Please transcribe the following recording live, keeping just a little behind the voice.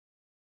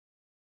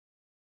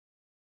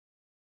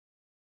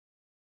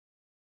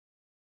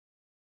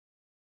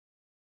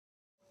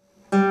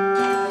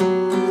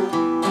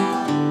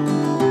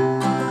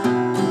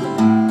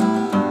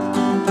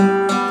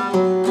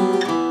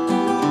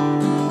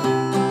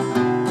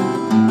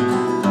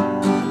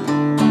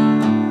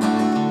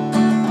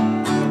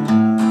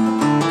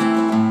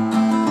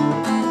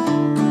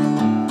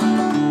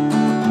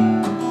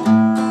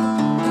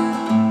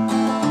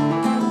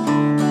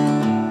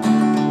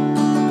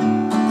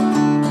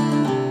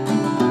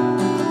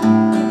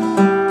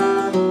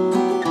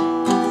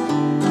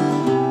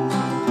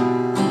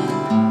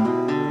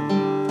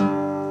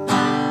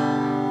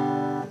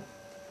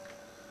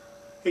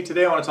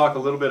today I want to talk a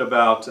little bit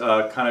about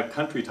kind of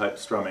country type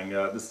strumming.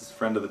 This is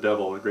Friend of the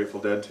Devil, a Grateful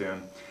Dead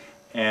tune.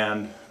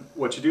 And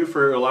what you do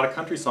for a lot of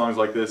country songs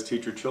like this,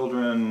 Teach Your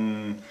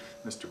Children,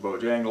 Mr.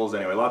 Bojangles,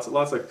 anyway,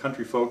 lots of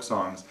country folk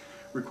songs,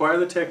 require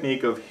the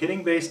technique of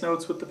hitting bass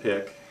notes with the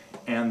pick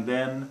and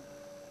then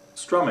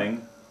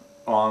strumming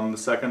on the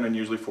second and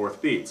usually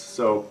fourth beats.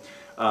 So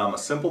a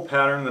simple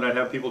pattern that I'd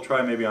have people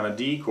try maybe on a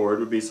D chord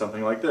would be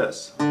something like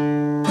this.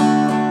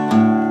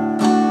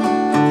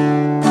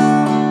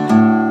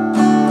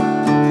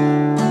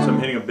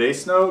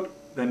 Bass note,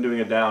 then doing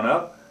a down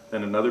up,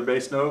 then another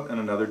bass note and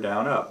another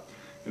down up.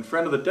 In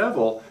Friend of the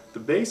Devil, the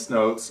bass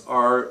notes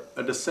are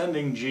a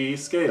descending G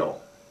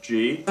scale.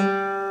 G,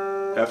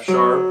 F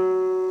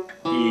sharp,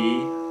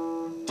 E,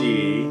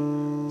 D,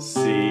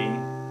 C,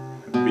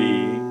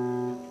 B,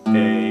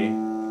 A,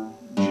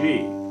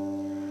 G.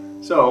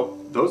 So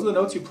those are the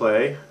notes you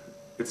play.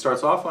 It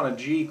starts off on a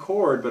G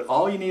chord, but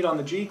all you need on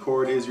the G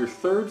chord is your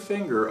third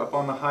finger up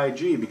on the high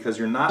G, because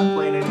you're not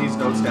playing any of these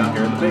notes down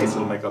here in the bass.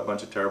 It'll make a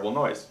bunch of terrible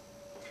noise.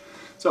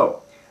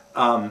 So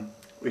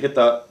we hit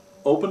the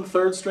open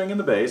third string in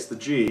the bass, the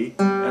G,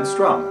 and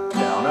strum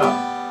down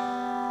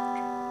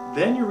up.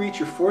 Then you reach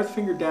your fourth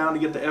finger down to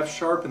get the F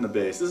sharp in the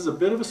bass. This is a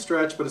bit of a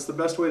stretch, but it's the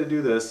best way to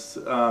do this.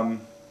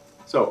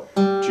 So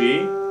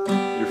G,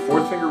 your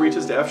fourth finger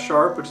reaches to F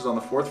sharp, which is on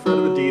the fourth fret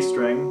of the D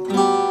string.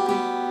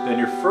 Then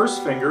your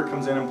first finger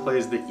comes in and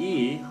plays the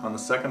E on the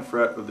second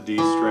fret of the D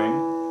string.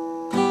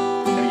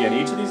 And again,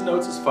 each of these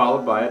notes is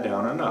followed by a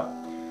down and up.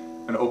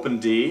 An open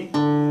D.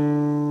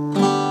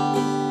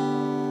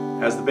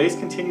 As the bass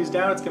continues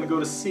down, it's going to go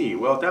to C.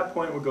 Well, at that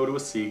point, we'll go to a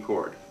C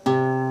chord. The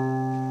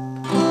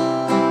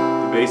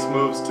bass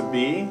moves to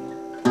B,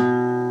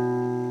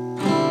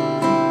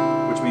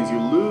 which means you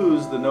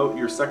lose the note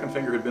your second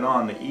finger had been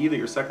on. The E that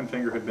your second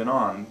finger had been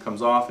on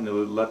comes off, and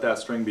you'll let that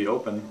string be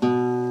open.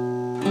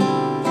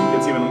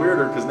 It's even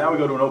weirder because now we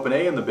go to an open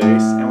A in the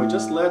bass and we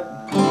just let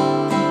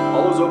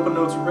all those open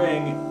notes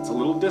ring. It's a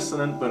little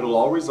dissonant, but it'll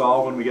all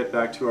resolve when we get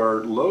back to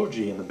our low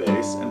G in the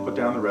bass and put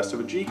down the rest of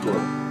a G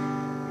chord.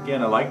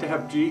 Again, I like to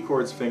have G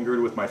chords fingered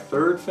with my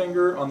third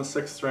finger on the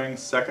sixth string,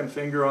 second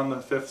finger on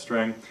the fifth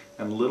string,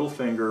 and little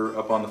finger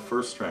up on the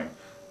first string.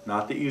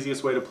 Not the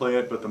easiest way to play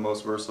it, but the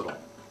most versatile.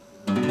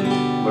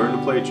 Learn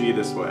to play G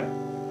this way.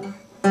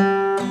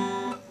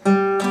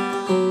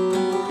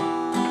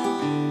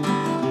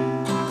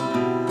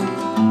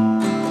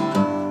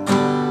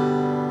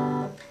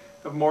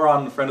 More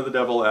on Friend of the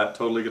Devil at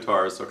Totally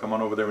Guitars, so come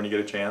on over there when you get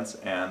a chance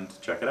and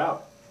check it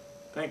out.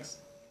 Thanks.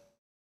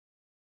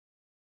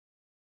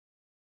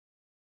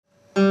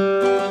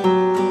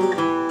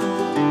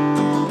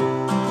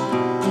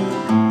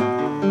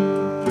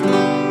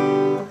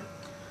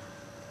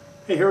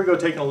 Hey, here we go,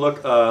 taking a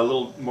look, a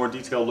little more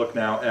detailed look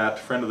now at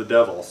Friend of the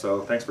Devil.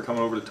 So thanks for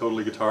coming over to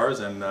Totally Guitars,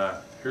 and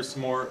here's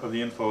some more of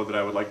the info that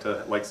I would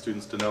like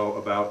students to know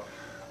about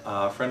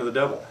Friend of the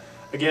Devil.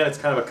 Again, it's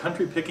kind of a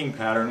country picking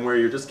pattern where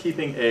you're just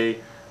keeping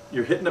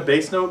you're hitting a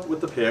bass note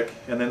with the pick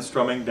and then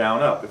strumming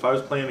down up. If I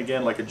was playing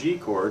again like a G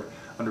chord,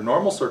 under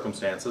normal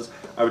circumstances,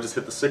 I would just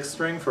hit the sixth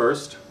string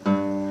first.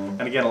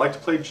 And again, I like to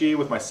play G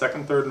with my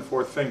second, third, and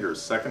fourth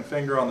fingers. Second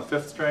finger on the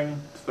fifth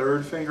string,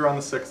 third finger on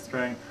the sixth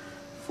string,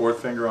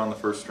 fourth finger on the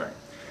first string.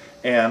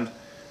 And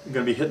I'm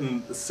going to be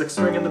hitting the sixth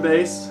string in the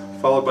bass,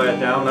 followed by a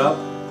down up,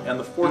 and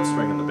the fourth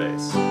string in the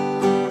bass.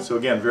 So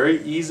again,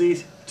 very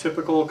easy,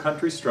 typical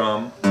country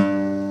strum.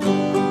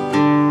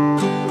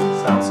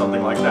 Sounds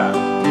something like that.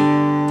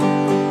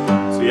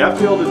 So you have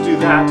to be able to do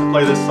that to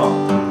play this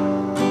song.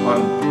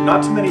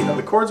 Not too many,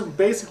 the chords are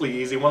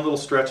basically easy, one little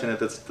stretch in it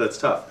that's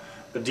tough.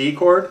 A D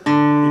chord,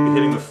 you'd be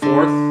hitting the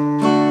fourth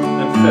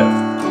and fifth.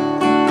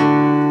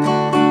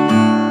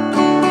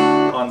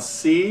 On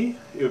C,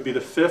 it would be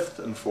the fifth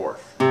and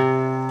fourth.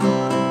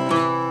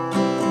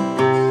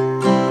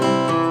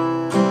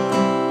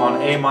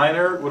 On A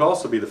minor, it would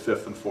also be the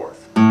fifth and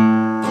fourth.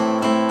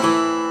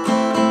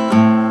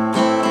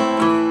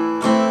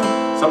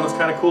 Something that's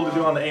kind of cool to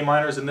do on the A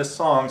minors in this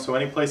song, so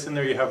any place in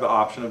there you have the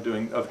option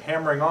of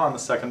hammering on the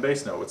second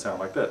bass note would sound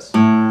like this.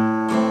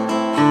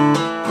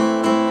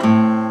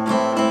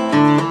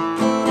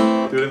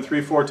 Do it in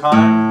 3/4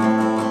 time.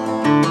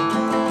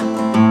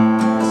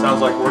 It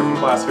sounds like Working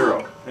Class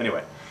Hero.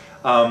 Anyway,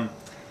 but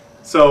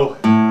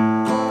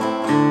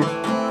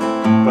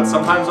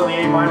sometimes on the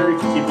A minor you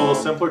can keep it a little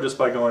simpler just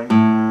by going.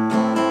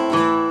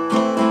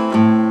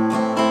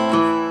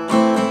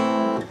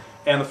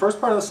 And the first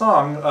part of the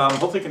song,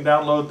 hopefully you can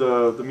download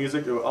the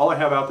music. All I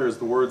have out there is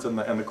the words and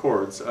the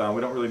chords.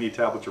 We don't really need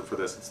tablature for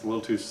this. It's a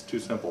little too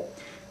simple,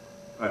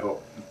 I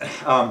hope.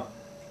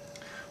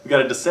 We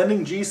got a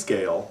descending G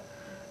scale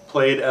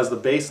played as the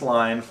bass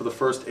line for the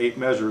first 8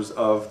 measures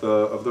of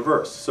the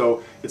verse.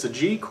 So it's a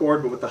G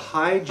chord, but with the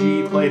high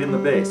G played in the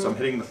bass. So I'm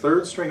hitting the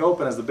third string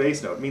open as the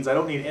bass note. It means I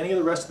don't need any of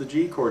the rest of the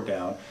G chord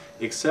down,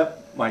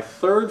 except my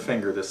third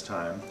finger this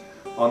time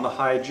on the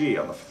high G,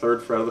 on the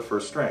third fret of the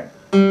first string.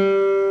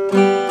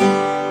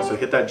 So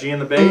hit that G in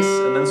the bass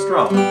and then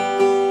strum.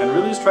 And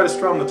really just try to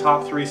strum the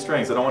top 3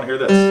 strings. I don't want to hear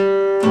this.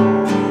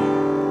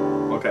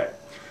 Okay,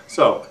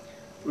 so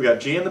we got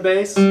G in the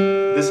bass.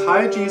 This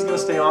high G is going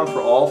to stay on for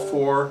all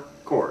 4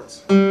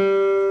 chords.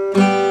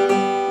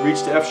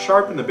 Reach to F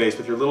sharp in the bass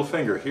with your little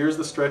finger. Here's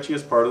the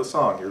stretchiest part of the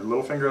song. Your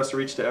little finger has to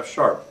reach to F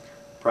sharp.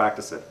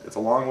 Practice it. It's a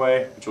long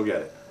way, but you'll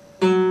get it.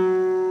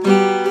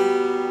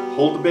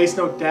 Hold the bass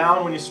note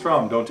down when you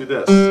strum. Don't do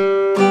this.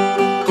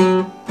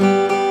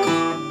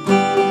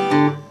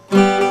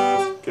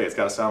 Okay, it's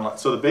got to sound like...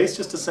 So the bass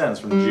just descends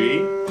from G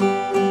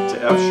to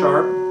F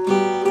sharp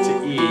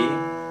to E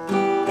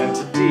and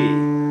to D.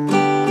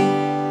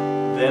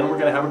 Then we're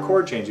going to have a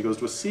chord change. It goes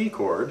to a C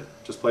chord.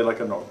 Just play like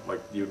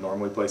you'd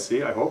normally play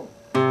C, I hope.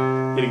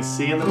 Hitting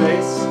C in the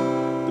bass.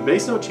 The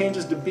bass note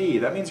changes to B.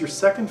 That means your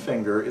second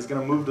finger is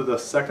going to move to the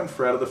 2nd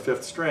fret of the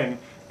 5th string,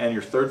 and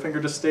your 3rd finger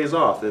just stays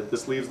off.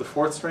 This leaves the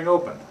 4th string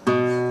open.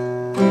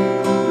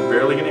 You're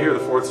barely going to hear the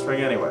 4th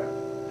string anyway.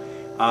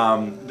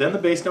 Then the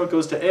bass note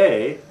goes to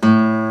A,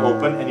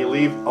 open, and you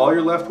leave, all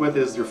you're left with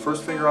is your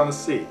 1st finger on the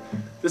C.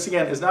 This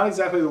again is not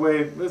exactly the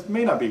way, this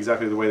may not be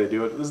exactly the way they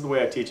do it. This is the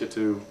way I teach it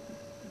to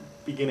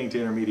beginning to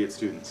intermediate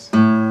students.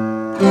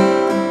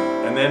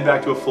 And then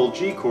back to a full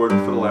G chord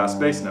for the last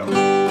bass note.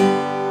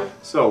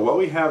 So what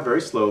we have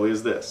very slowly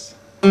is this.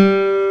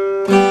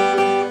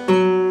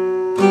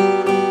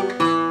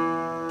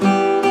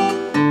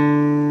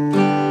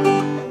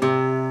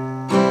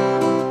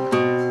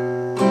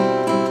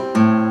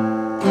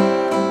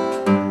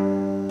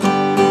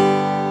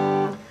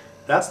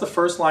 That's the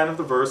first line of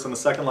the verse, and the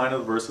second line of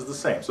the verse is the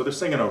same. So they're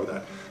singing over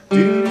that.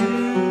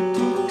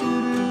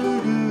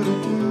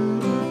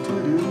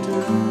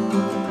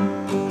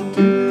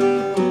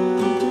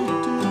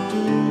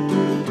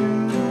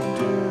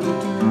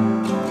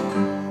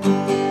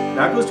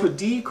 Now it goes to a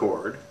D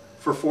chord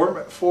for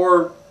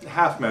four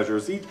half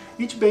measures.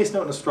 Each bass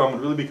note in a strum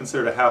would really be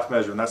considered a half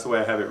measure, and that's the way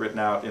I have it written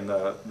out in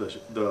the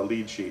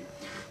lead sheet.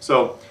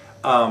 So,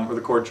 or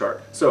the chord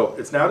chart. So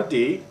it's now to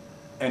D,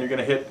 and you're going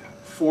to hit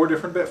four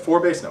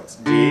bass notes.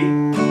 D, A,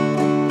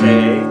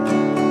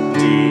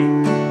 D,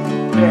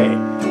 A.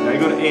 Now you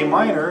go to A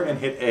minor and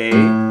hit A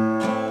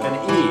and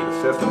E, the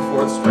 5th and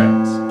 4th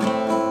strings.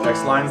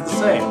 Next line is the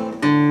same.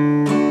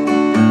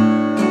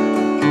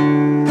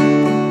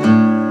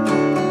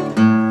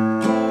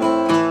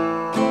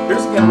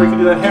 Here's again where you can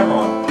do that hammer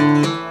on.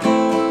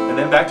 And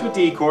then back to a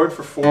D chord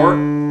for 4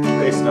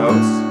 bass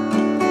notes.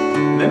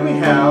 And then we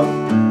have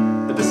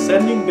a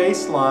descending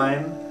bass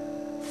line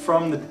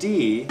from the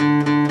D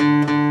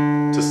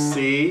to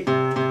C,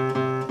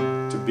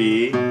 to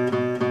B,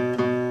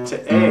 to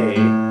A,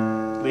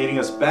 leading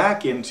us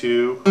back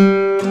into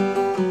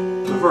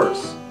the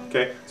verse.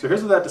 Okay, so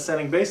here's what that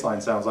descending bass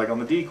line sounds like on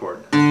the D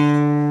chord.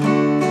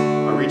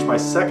 I reach my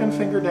 2nd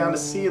finger down to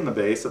C in the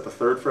bass at the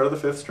 3rd fret of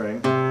the 5th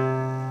string.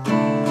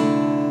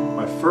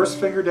 My 1st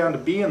finger down to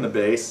B in the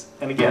bass,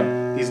 and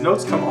again, these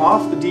notes come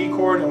off the D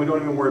chord and we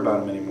don't even worry about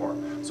them anymore.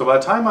 So by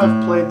the time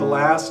I've played the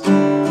last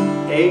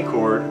A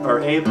chord, or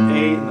A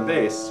in the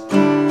bass,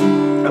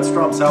 that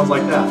strum sounds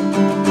like that.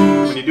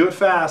 When you do it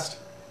fast,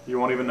 you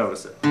won't even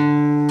notice it.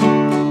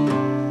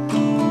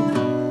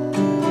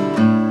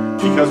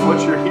 Because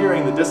what you're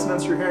hearing, the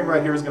dissonance you're hearing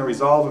right here is going to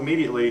resolve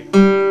immediately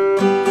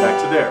back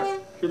to there.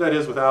 Here that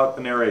is without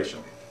the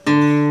narration.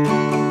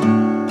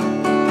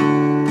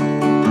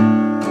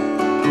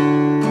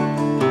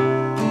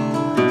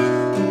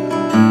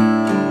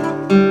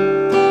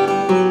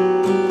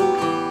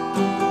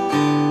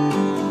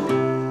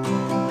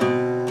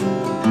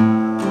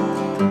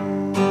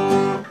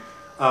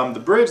 The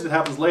bridge that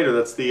happens later,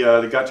 that's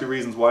the Got 2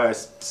 Reasons Why I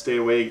Stay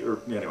Away, or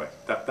anyway,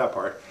 that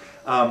part,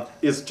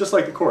 is just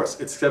like the chorus,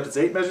 except it's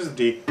 8 measures of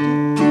D to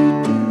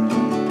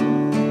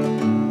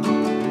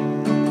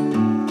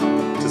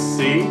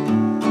C. We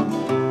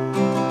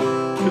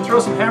can throw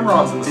some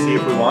hammer-ons in the C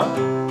if we want.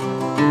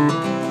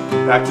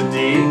 Back to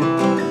D.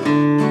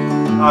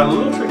 A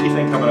little tricky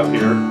thing coming up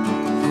here.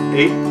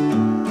 8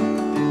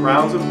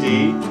 rounds of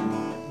D.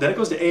 Then it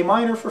goes to A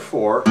minor for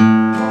 4.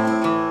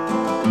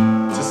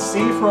 C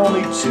for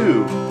only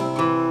 2,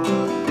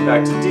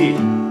 back to D.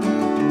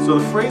 So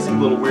the phrasing a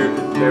little weird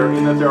there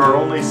in that there are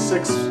only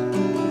 6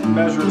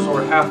 measures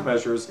or half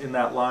measures in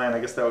that line. I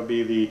guess that would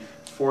be the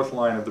 4th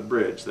line of the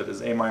bridge, that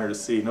is A minor to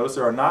C. Notice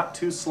there are not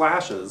 2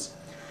 slashes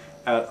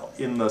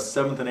in the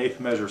 7th and 8th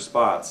measure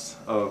spots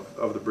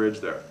of the bridge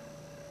there.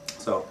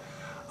 So,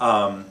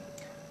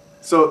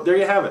 so there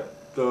you have it.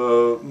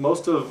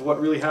 Most of what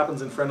really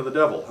happens in Friend of the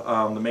Devil.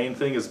 The main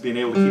thing is being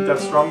able to keep that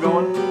strum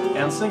going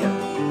and sing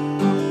it.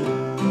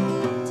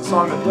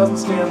 Song that doesn't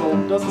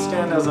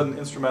stand as an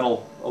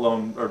instrumental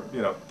alone, or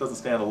doesn't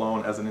stand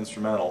alone as an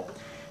instrumental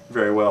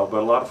very well,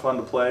 but a lot of fun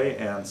to play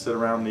and sit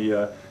around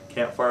the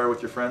campfire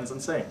with your friends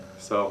and sing.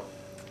 So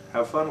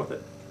have fun with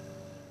it.